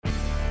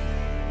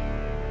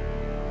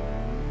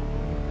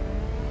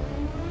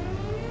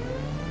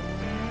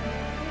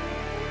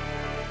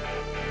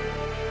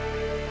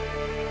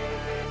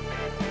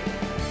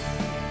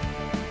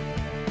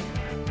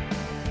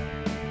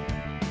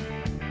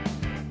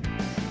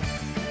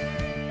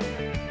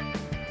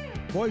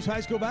Boys high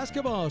school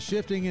basketball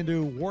shifting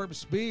into warp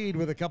speed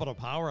with a couple of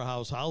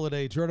powerhouse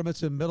holiday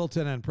tournaments in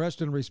Middleton and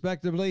Preston,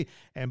 respectively,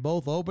 and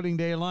both opening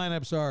day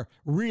lineups are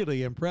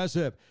really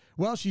impressive.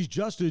 Well, she's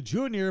just a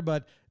junior,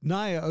 but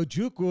Naya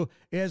Ojukwu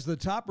is the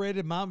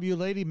top-rated Mountain View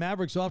Lady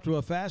Mavericks off to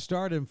a fast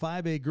start in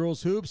 5A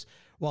girls hoops,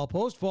 while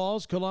Post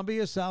Falls,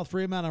 Columbia, South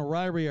Fremont, and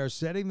Ryrie are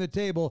setting the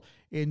table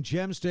in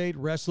Gem State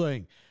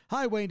Wrestling.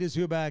 Hi, Wayne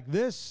Dzubak.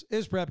 This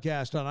is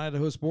Prepcast on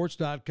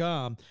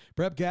IdahoSports.com.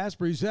 Prepcast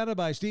presented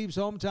by Steve's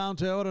Hometown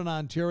Toyota in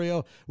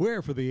Ontario,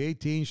 where for the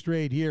 18th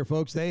straight year,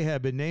 folks, they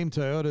have been named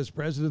Toyota's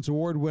President's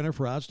Award winner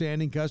for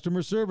outstanding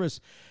customer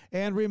service.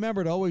 And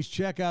remember to always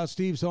check out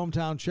Steve's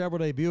Hometown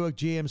Chevrolet Buick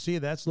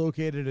GMC. That's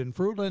located in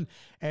Fruitland,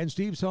 and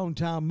Steve's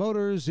Hometown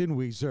Motors in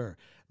Weiser.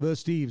 The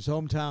Steve's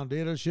Hometown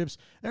dealerships,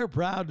 they're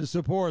proud to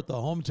support the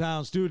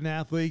hometown student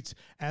athletes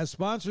as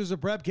sponsors of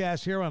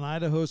Prepcast here on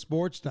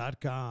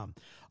IdahoSports.com.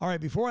 All right,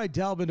 before I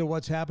delve into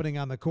what's happening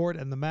on the court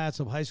and the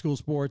mats of high school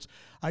sports,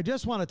 I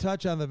just want to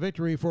touch on the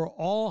victory for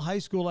all high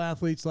school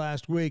athletes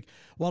last week.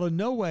 While in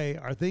no way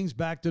are things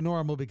back to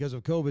normal because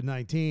of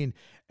COVID-19,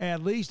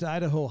 at least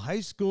Idaho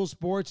high school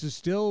sports is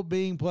still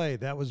being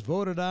played. That was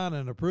voted on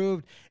and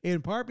approved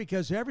in part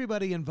because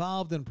everybody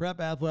involved in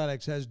prep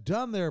athletics has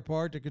done their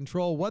part to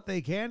control what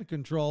they can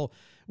control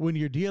when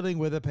you're dealing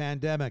with a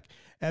pandemic.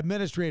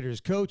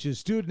 Administrators, coaches,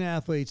 student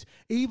athletes,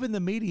 even the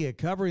media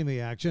covering the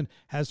action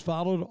has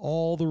followed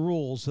all the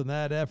rules, and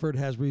that effort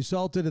has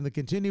resulted in the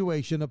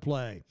continuation of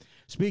play.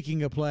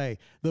 Speaking of play,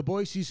 the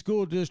Boise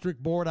School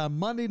District Board on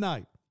Monday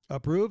night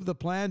approved the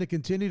plan to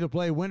continue to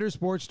play winter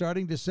sports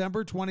starting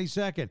December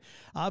 22nd.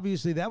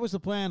 Obviously, that was the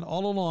plan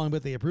all along,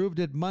 but they approved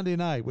it Monday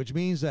night, which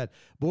means that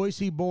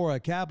Boise,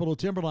 Bora, Capital,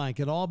 Timberline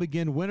can all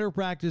begin winter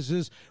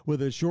practices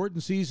with a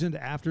shortened season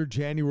after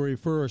January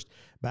 1st.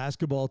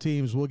 Basketball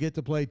teams will get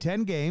to play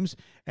 10 games,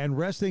 and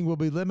wrestling will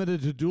be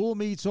limited to dual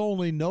meets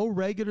only. No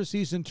regular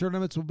season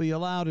tournaments will be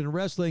allowed in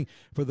wrestling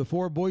for the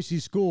 4 Boise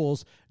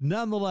schools.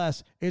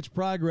 Nonetheless, it's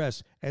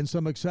progress and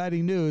some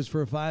exciting news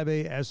for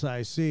 5A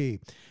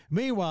SIC.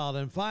 Meanwhile,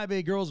 in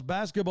 5A girls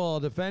basketball,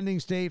 defending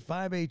state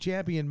 5A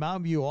champion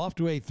Mountain View off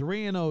to a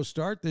 3-0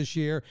 start this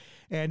year.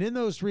 And in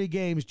those 3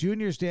 games,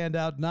 junior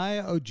standout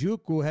Naya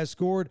Ojukwu has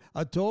scored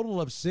a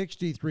total of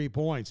 63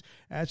 points.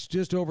 That's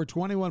just over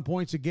 21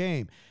 points a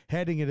game.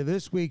 Heading into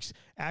this week's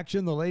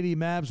action, the Lady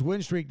Mavs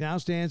win streak now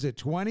stands at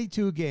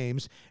 22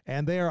 games,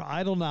 and they are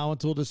idle now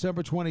until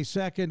December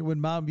 22nd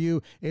when Mountain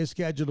View is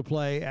scheduled to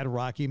play at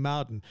Rocky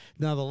Mountain.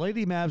 Now, the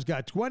Lady Mavs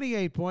got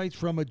 28 points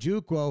from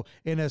Ojukwu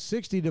in a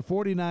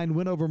 60-49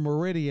 win over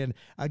Meridian,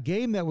 a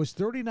game that was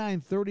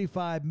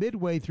 39-35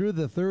 midway through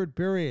the third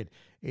period.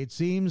 It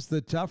seems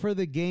the tougher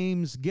the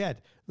games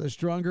get, the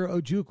stronger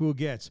Ojukwu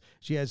gets.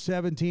 She had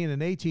 17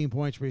 and 18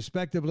 points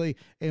respectively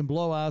in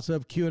blowouts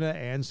of CUNA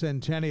and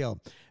Centennial.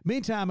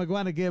 Meantime, I'm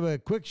going to give a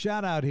quick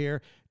shout out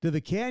here to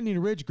the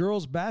Canyon Ridge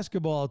girls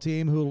basketball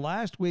team who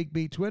last week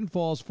beat Twin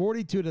Falls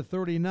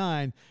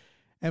 42-39.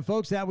 And,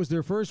 folks, that was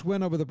their first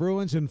win over the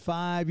Bruins in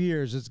 5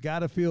 years. It's got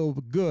to feel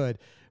good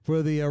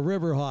for the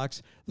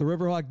Riverhawks. The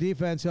Riverhawk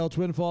defense held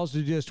Twin Falls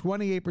to just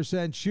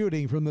 28%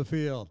 shooting from the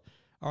field.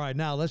 All right,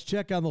 now let's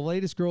check on the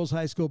latest girls'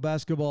 high school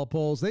basketball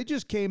polls. They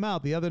just came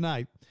out the other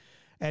night.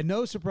 And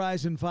no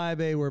surprise in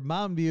 5A where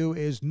Mountain View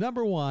is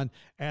number 1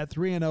 at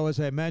 3-0, as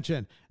I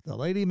mentioned. The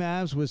Lady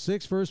Mavs with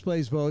 6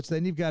 first-place votes.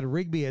 Then you've got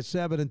Rigby at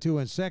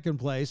 7-2 in second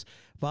place,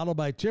 followed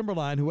by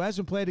Timberline, who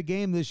hasn't played a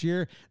game this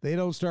year. They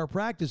don't start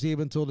practice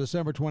even until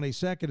December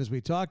 22nd, as we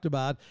talked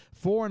about.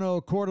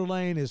 4-0 Coeur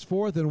d'Alene is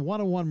 4th, and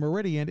 1-1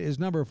 Meridian is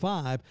number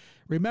 5.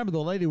 Remember,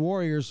 the Lady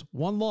Warriors'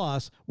 one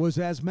loss was,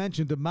 as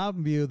mentioned, to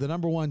Mountain View, the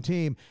number 1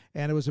 team,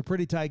 and it was a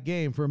pretty tight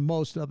game for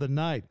most of the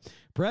night.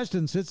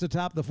 Preston sits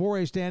atop the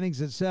 4A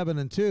standings at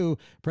 7-2.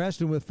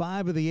 Preston with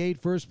 5 of the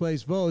 8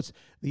 first-place votes.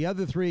 The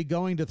other 3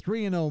 going to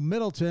 3-0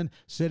 Middleton,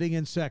 sitting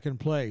in second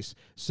place.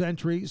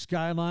 Century,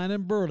 Skyline,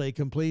 and Burley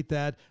complete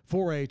that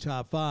 4A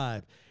top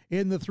 5.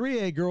 In the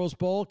 3A girls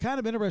poll, kind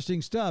of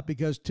interesting stuff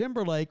because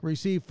Timberlake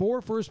received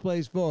 4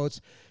 first-place votes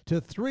to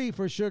 3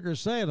 for Sugar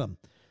Salem.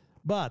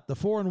 But the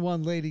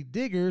 4-1 Lady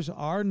Diggers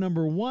are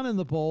number 1 in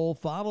the poll,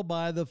 followed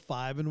by the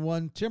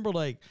 5-1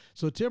 Timberlake.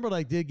 So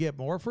Timberlake did get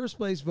more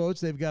first-place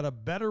votes. They've got a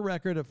better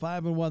record at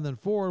 5-1 than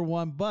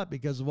 4-1, but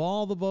because of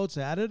all the votes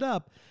added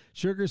up,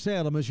 Sugar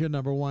Salem is your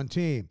number 1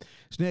 team.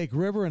 Snake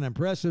River, an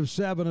impressive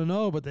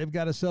 7-0, but they've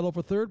got to settle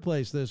for third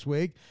place this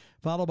week,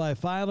 followed by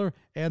Filer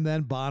and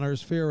then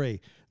Bonner's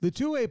Fury. The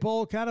 2A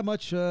poll, kind of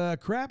much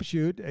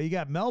crapshoot. You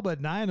got Melba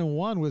at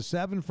 9-1 with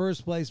 7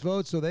 first-place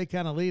votes, so they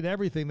kind of lead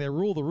everything. They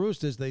rule the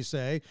roost, as they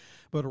say.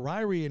 But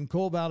Ryrie and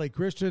Coal Valley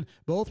Christian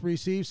both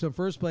received some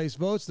first-place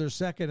votes. They're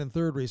second and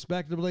third,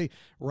 respectively.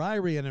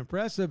 Ryrie, an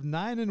impressive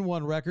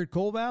 9-1 record.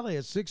 Coal Valley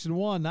at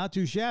 6-1, not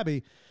too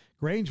shabby.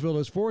 Grangeville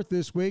is 4th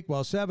this week,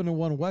 while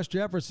 7-1 West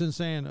Jefferson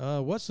saying,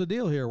 what's the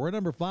deal here? We're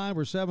number 5,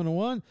 we're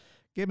 7-1.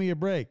 Give me a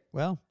break.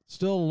 Well,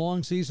 still a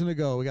long season to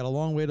go. We got a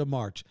long way to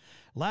march.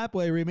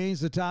 Lapwai remains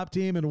the top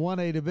team in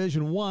 1A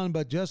Division 1,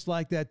 but just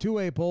like that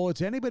 2A poll,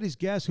 it's anybody's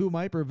guess who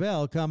might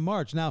prevail come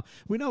March. Now,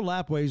 we know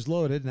Lapwai's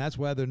loaded, and that's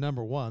why they're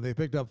number one. They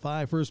picked up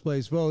 5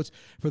 first-place votes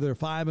for their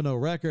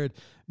 5-0 record.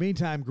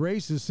 Meantime,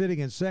 Grace is sitting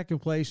in second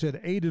place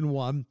at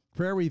 8-1,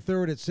 Prairie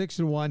third at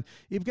 6-1.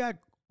 You've got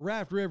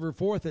Raft River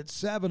fourth at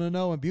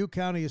 7-0, and Butte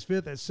County is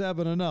fifth at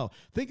 7-0.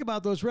 Think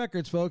about those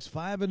records, folks.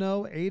 5-0,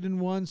 8-1,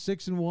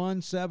 6-1,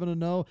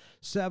 7-0,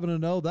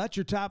 7-0. That's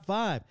your top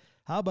 5.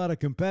 How about a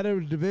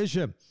competitive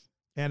division?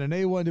 And in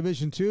A1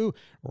 Division 2,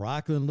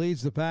 Rockland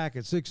leads the pack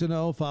at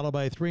 6-0, followed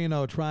by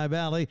 3-0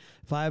 Tri-Valley,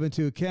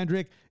 5-2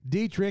 Kendrick.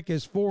 Dietrich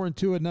is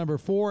 4-2 at number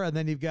 4, and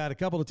then you've got a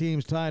couple of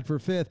teams tied for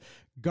 5th.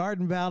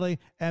 Garden Valley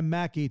and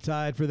Mackey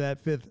tied for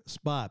that 5th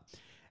spot.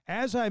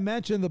 As I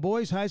mentioned, the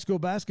boys' high school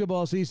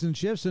basketball season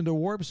shifts into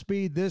warp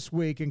speed this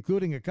week,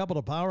 including a couple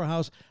of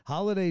powerhouse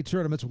holiday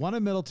tournaments, one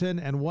in Middleton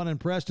and one in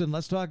Preston.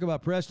 Let's talk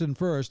about Preston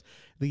first.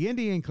 The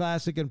Indian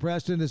Classic in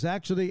Preston is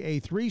actually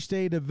a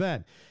 3-state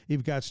event.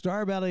 You've got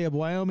Star Valley of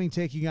Wyoming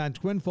taking on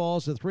Twin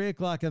Falls at 3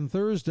 o'clock on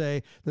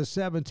Thursday, the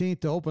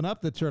 17th, to open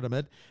up the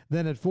tournament.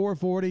 Then at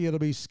 4:40, it'll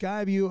be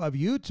Skyview of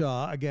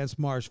Utah against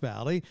Marsh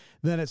Valley.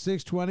 Then at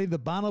 6:20, the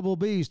Bonneville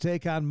Bees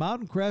take on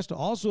Mountain Crest,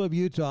 also of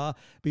Utah,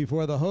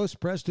 before the host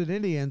Preston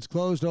Indians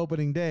closed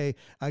opening day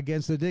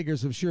against the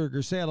Diggers of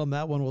Sugar Salem.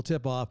 That one will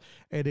tip off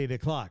at 8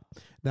 o'clock.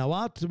 Now,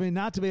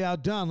 not to be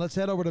outdone, let's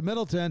head over to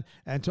Middleton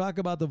and talk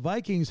about the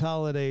Vikings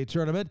Holiday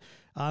Tournament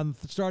on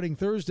starting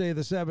Thursday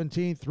the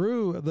 17th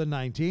through the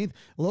 19th.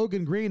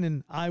 Logan Green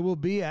and I will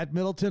be at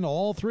Middleton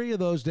all 3 of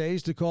those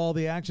days to call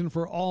the action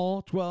for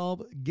all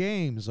 12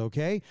 games,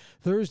 okay?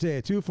 Thursday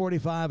at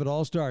 2:45 it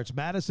all starts.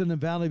 Madison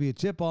and Valley View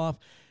tip-off.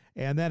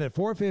 And then at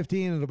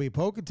 4:15, it'll be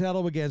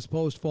Pocatello against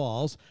Post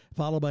Falls,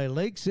 followed by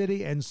Lake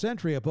City and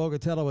Century of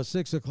Pocatello at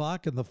 6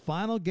 o'clock. And the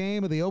final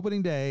game of the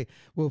opening day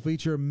will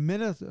feature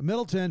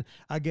Middleton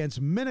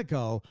against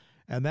Minico,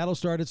 and that'll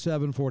start at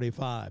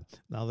 7:45.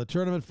 Now, the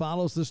tournament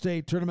follows the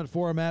state tournament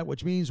format,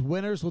 which means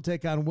winners will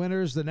take on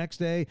winners the next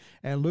day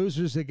and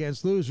losers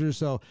against losers.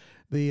 So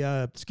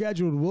the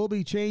schedule will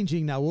be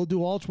changing. Now, we'll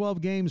do all 12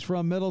 games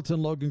from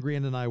Middleton, Logan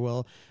Green and I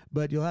will,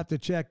 but you'll have to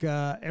check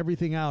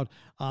everything out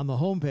on the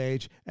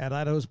homepage at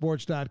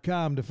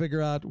idahosports.com to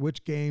figure out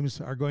which games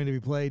are going to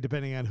be played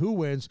depending on who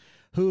wins,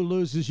 who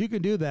loses. You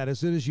can do that as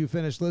soon as you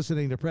finish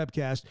listening to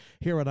Prepcast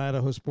here on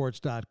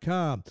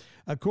idahosports.com.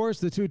 Of course,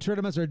 the 2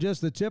 tournaments are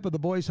just the tip of the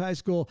boys' high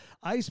school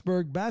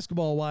iceberg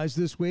basketball-wise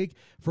this week.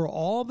 For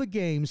all the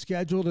games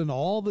scheduled in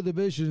all the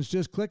divisions,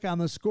 just click on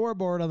the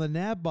scoreboard on the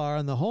nav bar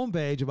on the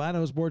homepage of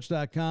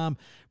idahosports.com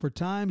for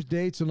times,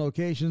 dates, and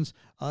locations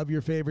of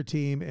your favorite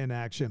team in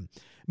action.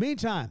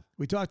 Meantime,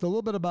 we talked a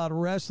little bit about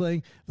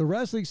wrestling. The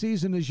wrestling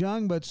season is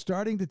young, but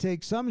starting to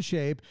take some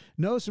shape.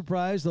 No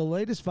surprise, the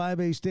latest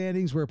 5A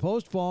standings were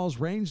Post Falls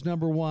reigns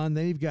number 1.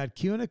 Then you've got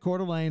Kuna, Coeur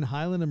d'Alene,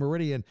 Highland, and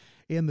Meridian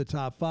in the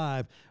top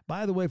 5.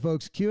 By the way,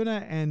 folks,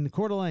 Kuna and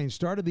Coeur d'Alene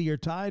started the year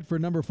tied for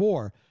number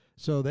 4.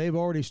 So they've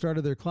already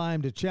started their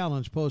climb to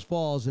challenge Post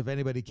Falls if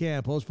anybody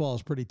can. Post Falls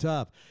is pretty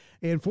tough.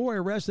 In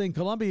 4A wrestling,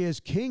 Columbia is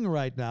king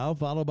right now,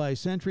 followed by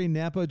Century,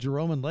 Napa,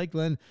 Jerome, and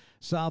Lakeland.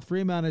 South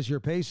Fremont is your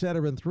pace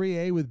setter in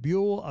 3A with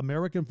Buell,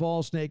 American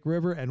Falls, Snake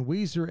River, and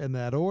Weiser in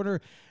that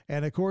order.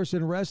 And, of course,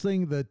 in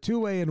wrestling, the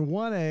 2A and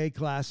 1A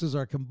classes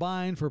are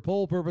combined for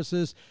poll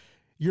purposes.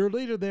 Your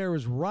leader there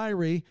is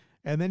Ryrie.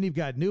 And then you've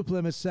got New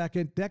Plymouth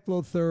second,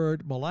 Declo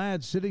third,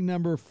 Malad sitting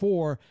number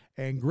 4,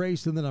 and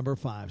Grace in the number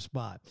 5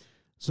 spot.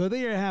 So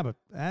there you have it.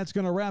 That's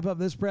going to wrap up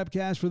this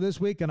Prepcast for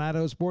this week on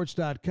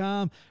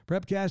idahosports.com.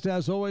 Prepcast,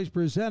 as always,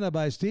 presented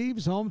by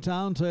Steve's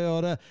Hometown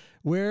Toyota,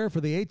 where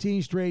for the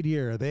 18th straight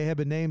year, they have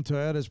been named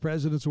Toyota's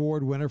President's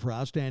Award winner for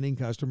outstanding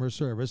customer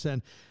service.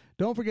 And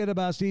don't forget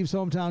about Steve's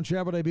Hometown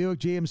Chevrolet Buick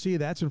GMC.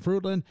 That's in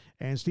Fruitland,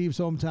 and Steve's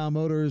Hometown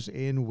Motors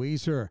in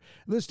Weiser.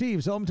 The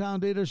Steve's Hometown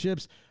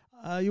dealerships,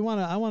 I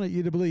want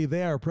you to believe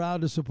they are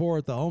proud to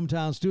support the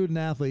hometown student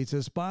athletes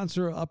as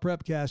sponsor of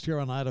Prepcast here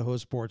on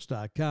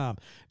idahosports.com.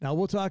 Now,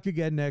 we'll talk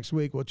again next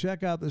week. We'll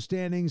check out the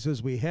standings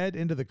as we head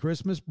into the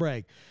Christmas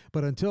break.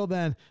 But until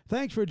then,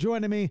 thanks for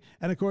joining me.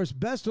 And, of course,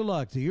 best of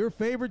luck to your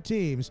favorite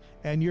teams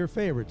and your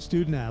favorite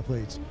student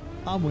athletes.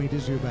 I'm Wayne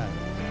Zubak.